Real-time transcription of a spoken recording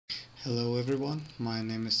Hello everyone, my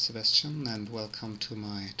name is Sebastian and welcome to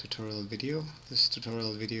my tutorial video. This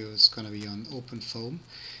tutorial video is going to be on OpenFOAM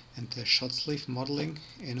and the shot sleeve modeling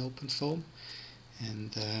in OpenFOAM,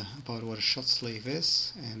 and about what a shot sleeve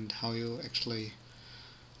is and how you actually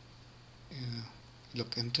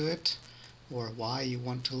look into it, or why you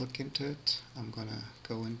want to look into it. I'm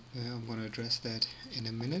gonna address that in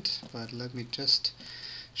a minute, but let me just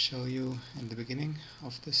show you in the beginning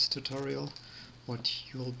of this tutorial what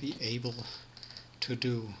you'll be able to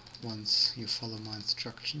do once you follow my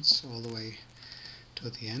instructions all the way to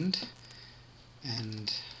the end,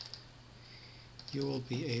 and you will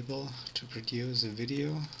be able to produce a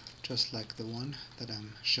video just like the one that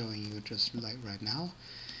I'm showing you just like right now.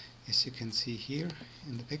 As you can see here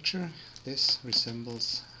in the picture, this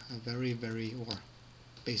resembles a very or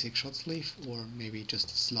basic shot sleeve, or maybe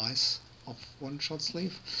just a slice of one shot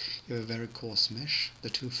sleeve. You have a very coarse mesh, the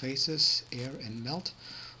two faces, air and melt,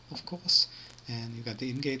 of course, and you got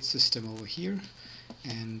the in-gate system over here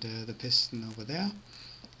and the piston over there.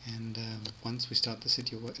 And once we start the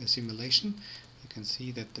simulation, you can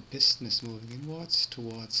see that the piston is moving inwards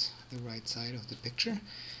towards the right side of the picture,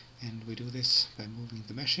 and we do this by moving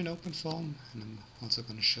the mesh in OpenFOAM. And I'm also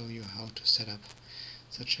going to show you how to set up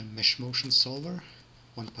such a mesh motion solver,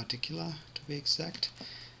 one particular to be exact.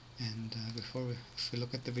 And if we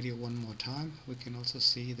look at the video one more time, we can also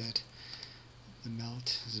see that the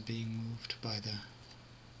melt is being moved by the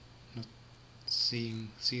not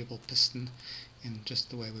seeable piston in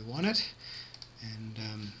just the way we want it, and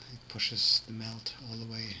it pushes the melt all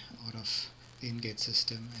the way out of the in-gate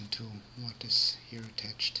system into what is here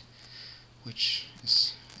attached, which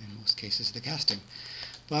is in most cases the casting.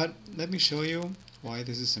 But let me show you why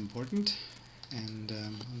this is important. And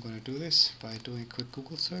I'm going to do this by doing a quick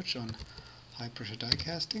Google search on high pressure die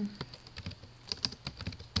casting.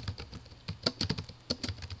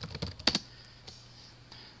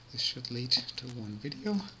 This should lead to one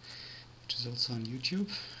video, which is also on YouTube.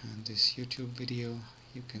 And this YouTube video,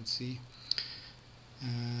 you can see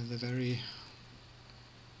the very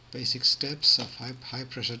basic steps of high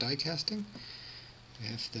pressure die casting.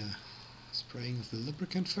 You have the spraying of the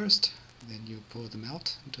lubricant first, then you pour the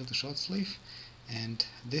melt into the shot sleeve, and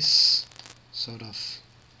this sort of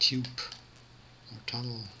tube or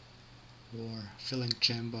tunnel or filling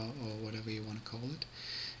chamber or whatever you want to call it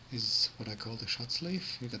is what I call the shot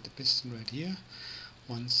sleeve. You got the piston right here.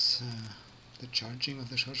 Once the charging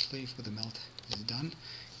of the shot sleeve with the melt is done,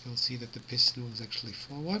 you'll see that the piston moves actually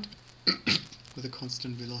forward with a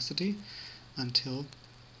constant velocity until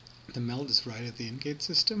the melt is right at the in-gate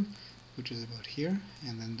system, which is about here,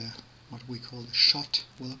 and then what we call the shot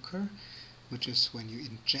will occur, which is when you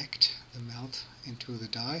inject the melt into the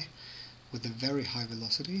die with a very high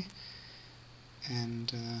velocity,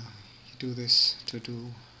 and you do this to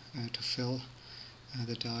fill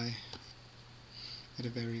the die at a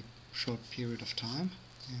very short period of time.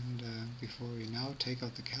 And before you now take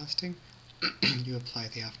out the casting, you apply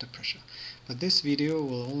the after pressure. But this video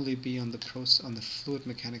will only be on the fluid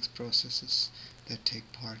mechanics processes that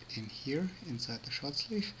take part in here inside the shot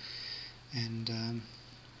sleeve. And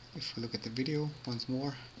if we look at the video once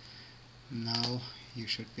more, now you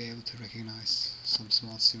should be able to recognize some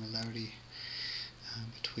small similarity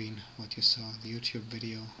between what you saw in the YouTube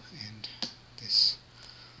video and this,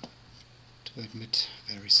 to admit,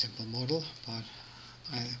 very simple model, but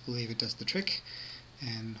I believe it does the trick.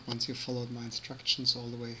 And once you've followed my instructions all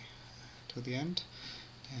the way to the end,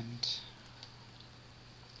 and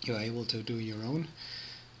you're able to do your own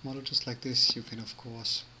model just like this, you can of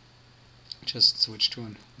course just switch to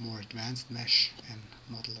a more advanced mesh and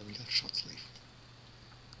model a real shot sleeve.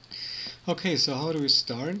 Okay, so how do we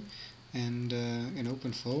start? And in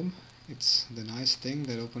OpenFOAM, it's the nice thing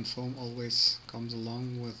that OpenFOAM always comes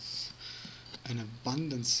along with an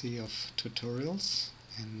abundance of tutorials,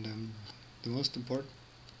 and the most important,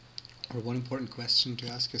 or one important question to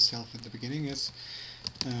ask yourself at the beginning is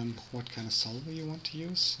what kind of solver you want to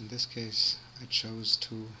use. In this case, I chose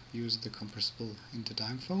to use the compressible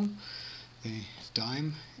interdime foam. The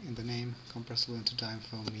dime in the name compressible interdime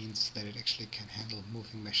foam means that it actually can handle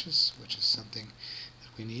moving meshes, which is something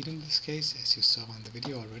that we need in this case, as you saw in the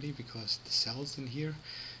video already, because the cells in here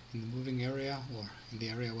in the moving area, or in the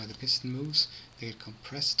area where the piston moves, they get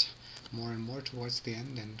compressed more and more towards the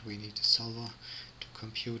end, and we need a solver to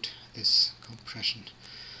compute this compression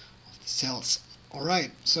of the cells.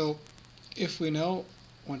 Alright, so if we now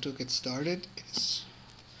want to get started, it's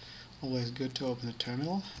always good to open the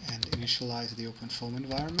terminal and initialize the OpenFOAM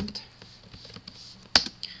environment.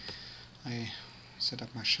 I set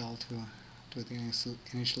up my shell to do the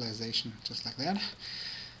initialization just like that.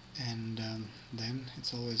 and then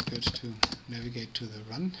it's always good to navigate to the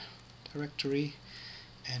run directory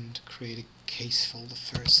and create a case folder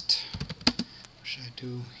first, which I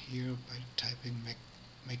do here by typing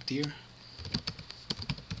make dir.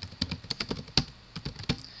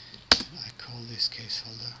 I call this case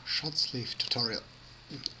folder shotSleeve tutorial.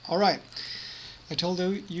 Alright, I told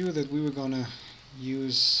you that we were gonna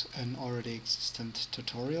use an already existent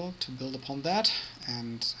tutorial to build upon that,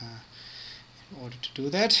 and in order to do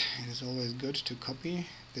that, it is always good to copy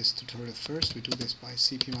this tutorial first. We do this by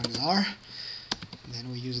cp-r.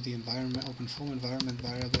 Then we use the OpenFOAM environment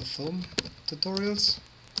variable foam tutorials.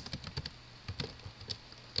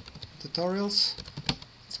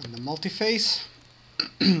 It's on the multiphase,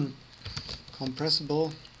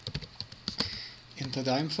 compressible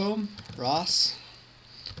interDynFoam, RAS,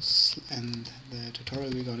 and the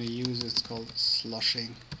tutorial we're going to use is called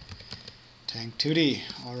sloshing tank 2D.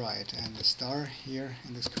 Alright, and the star here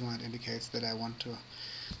in this command indicates that I want to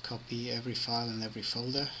copy every file and every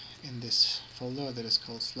folder in this folder that is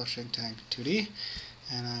called sloshing tank 2D,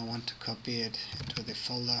 and I want to copy it into the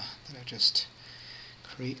folder that I just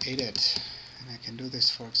created. And I can do this,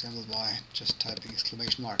 for example, by just typing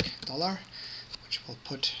 $, which will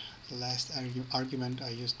put the last argument I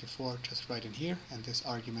used before just right in here, and this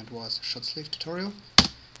argument was shotSleeve tutorial.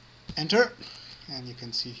 Enter, and you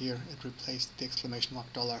can see here it replaced the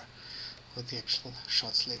 $$ with the actual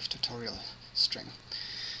shotSleeve tutorial string.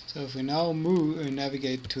 So if we now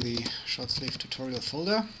navigate to the shotSleeve tutorial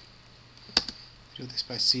folder, do this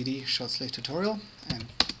by cd shotSleeve tutorial and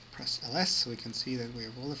press ls, so we can see that we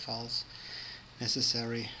have all the files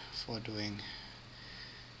necessary for doing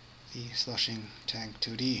the sloshing tank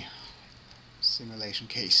 2D simulation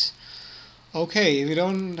case. Okay, if you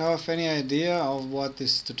don't have any idea of what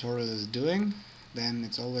this tutorial is doing, then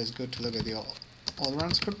it's always good to look at the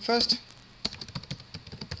all-run script first.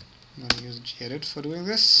 I'm going to use gedit for doing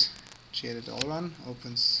this. Gedit all-run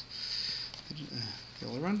opens the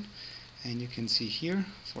all-run, and you can see here,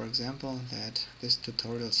 for example, that this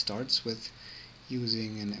tutorial starts with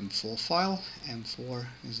using an M4 file. M4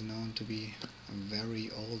 is known to be a very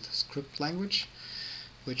old script language,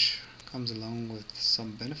 which comes along with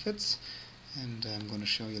some benefits, and I'm going to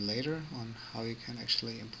show you later on how you can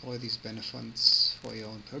actually employ these benefits for your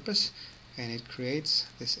own purpose. And it creates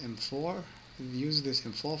this M4, use this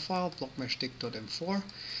M4 file, blockmeshdict.m4,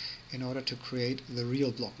 in order to create the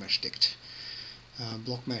real blockmeshdict.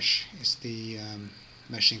 Blockmesh is the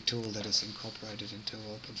meshing tool that is incorporated into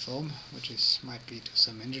OpenFOAM, which might be to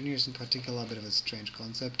some engineers in particular a bit of a strange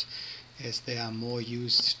concept, as they are more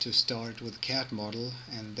used to start with a CAD model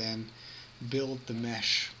and then build the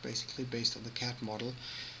mesh basically based on the CAD model.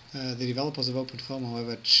 The developers of OpenFOAM,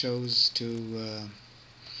 however, chose to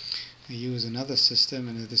use another system,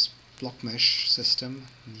 and this block mesh system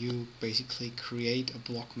you basically create a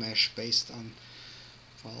block mesh based on,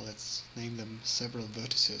 well, let's name them several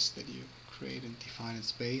vertices that you create and define in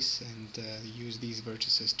space, and use these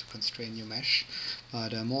vertices to constrain your mesh.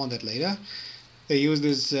 But more on that later. They use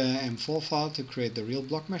this M4 file to create the real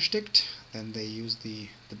blockmeshdict. Then they use the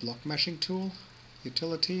block meshing tool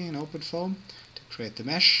utility in OpenFOAM to create the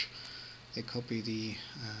mesh. They copy the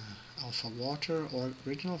alpha water or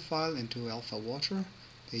original file into alpha water.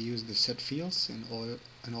 They use the set fields in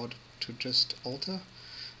order to just alter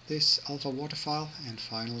this alpha water file, and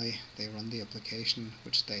finally they run the application,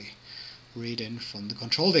 which they read in from the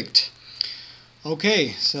control dict.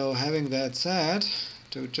 Okay, so having that said,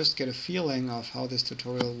 to just get a feeling of how this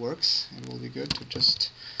tutorial works, it will be good to just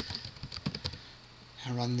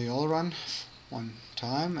run the all run one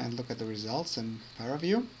time and look at the results in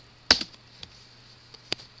ParaView.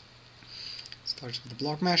 Starts with the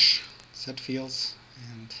block mesh, set fields,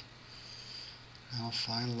 and now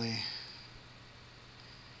finally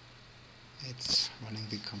it's running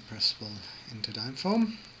the compressible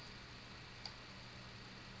interDynFoam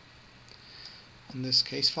on this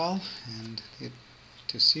case file, and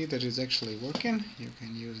to see that it's actually working, you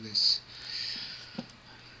can use this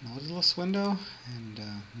Nautilus window and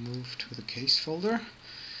move to the case folder,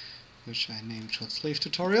 which I named shotSleeve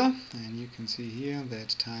tutorial, and you can see here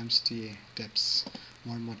that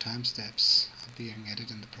more and more time steps are being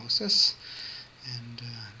added in the process, and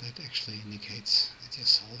that actually indicates that your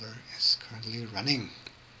solver is currently running.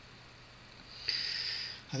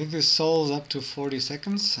 I think this solves up to 40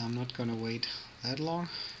 seconds. I'm not going to wait that long.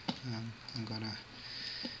 I'm going to,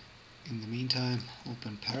 in the meantime,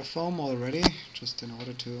 open ParaFoam already, just in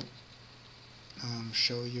order to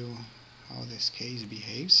show you how this case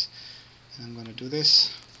behaves. And I'm going to do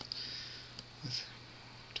this with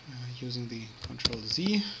using the Control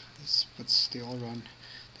Z. This puts the all-run,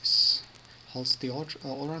 this holds the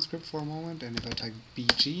all-run script for a moment, and if I type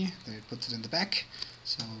BG, then it puts it in the back.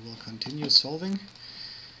 So we'll continue solving.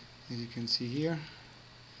 As you can see here,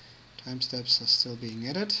 time steps are still being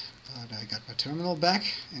added, but I got my terminal back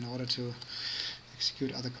in order to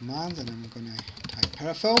execute other commands, and I'm going to type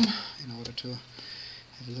parafoam in order to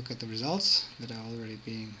have a look at the results that were already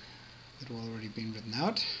being written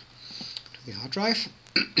out to the hard drive.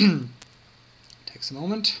 Takes a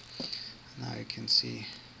moment. Now you can see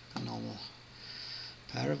the normal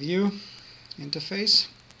ParaView interface,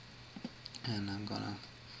 and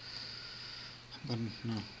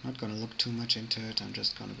not gonna look too much into it. I'm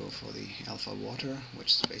just gonna go for the alpha water,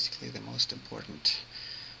 which is basically the most important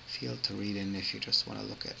field to read in if you just want to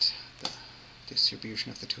look at the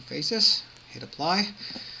distribution of the two faces. Hit apply,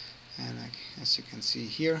 and as you can see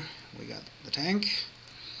here, we got the tank.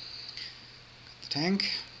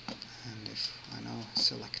 And if I now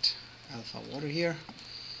select alpha water here,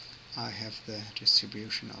 I have the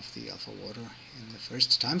distribution of the alpha water in the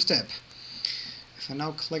first time step. If I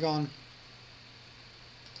now click on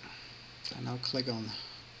the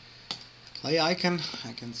play icon,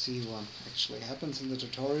 I can see what actually happens in the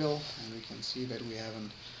tutorial, and we can see that we have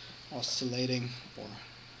an oscillating or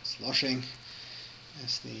sloshing,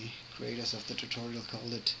 as the creators of the tutorial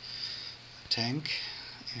called it, tank,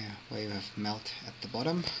 where you have melt at the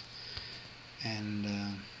bottom, and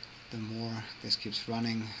the more this keeps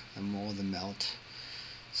running, the more the melt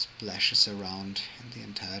splashes around in the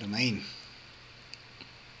entire domain.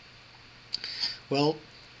 Well,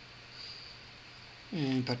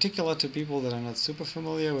 in particular to people that are not super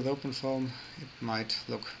familiar with OpenFOAM, it might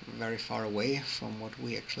look very far away from what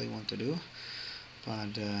we actually want to do,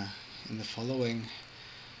 but in the following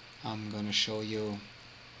I'm going to show you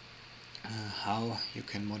how you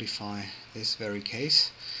can modify this very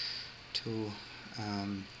case to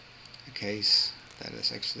a case that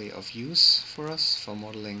is actually of use for us for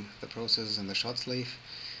modeling the processes in the shot sleeve,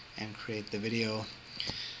 and create the video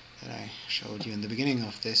that I showed you in the beginning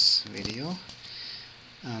of this video.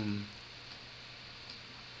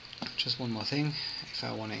 Just one more thing, if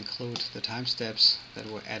I want to include the time steps that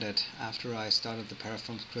were added after I started the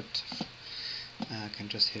parafoam script, I can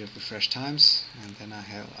just hit refresh times, and then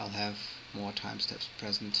I'll have more time steps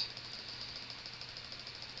present,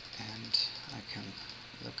 and I can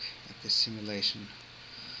look at this simulation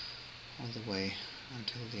all the way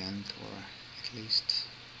until the end, or at least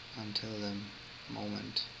until the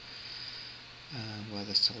moment where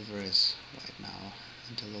the solver is right now,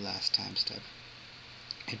 until the last time step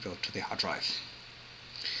it wrote to the hard drive.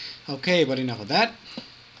 Okay, but enough of that.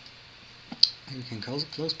 We can close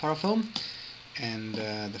parafoam, and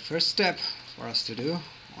the first step for us to do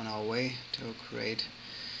on our way to create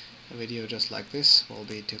a video just like this will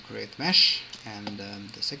be to create the mesh, and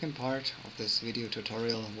the second part of this video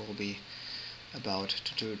tutorial will be about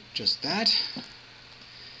to do just that,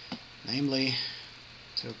 namely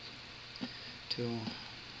to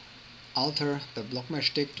alter the block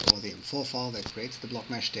mesh dict, or the M4 file that creates the block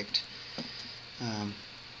mesh dict,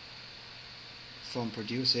 from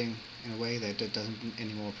producing in a way that it doesn't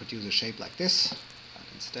anymore produce a shape like this, but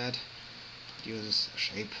instead produces a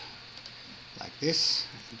shape like this.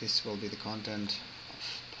 This will be the content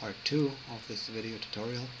of part 2 of this video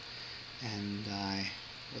tutorial, and I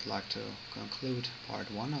would like to conclude part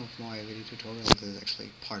 1 of my video tutorial. This is actually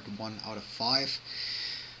part 1 out of 5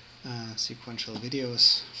 sequential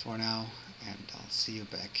videos for now, and I'll see you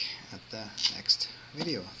back at the next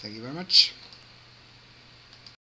video. Thank you very much.